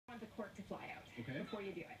before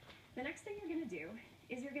you do it. The next thing you're going to do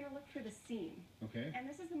is you're going to look for the seam. Okay. And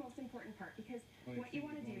this is the most important part because what you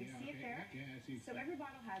want to do, see it there? Yeah, I see. So every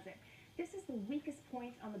bottle has it. This is the weakest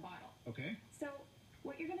point on the bottle. Okay. So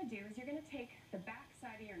what you're going to do is you're going to take the back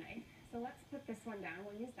side of your knife. So let's put this one down.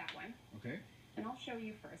 We'll use that one. Okay. And I'll show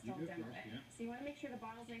you first. I'll demo it. Yeah. So you want to make sure the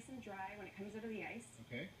bottle's nice and dry when it comes out of the ice.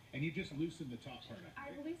 Okay. And you just loosen the top part of it.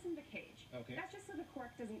 I loosen the cage. Okay. That's just so the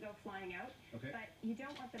cork doesn't go flying out. Okay. But you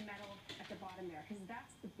don't want the metal at the bottom there because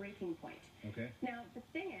that's the breaking point. Okay. Now, the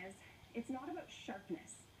thing is, it's not about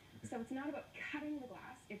sharpness. Okay. So it's not about cutting the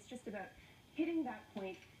glass. It's just about hitting that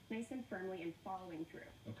point nice and firmly and following through.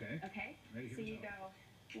 Okay. Okay? Ready, so you go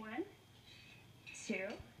 1, 2.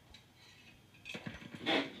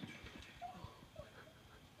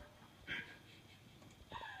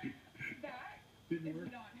 That Didn't work.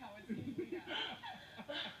 is not how it's going to be done.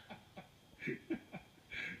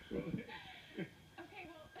 Okay,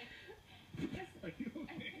 well, just, Are you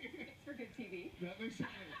okay? it's for good TV. That makes sense.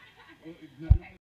 Well, Okay.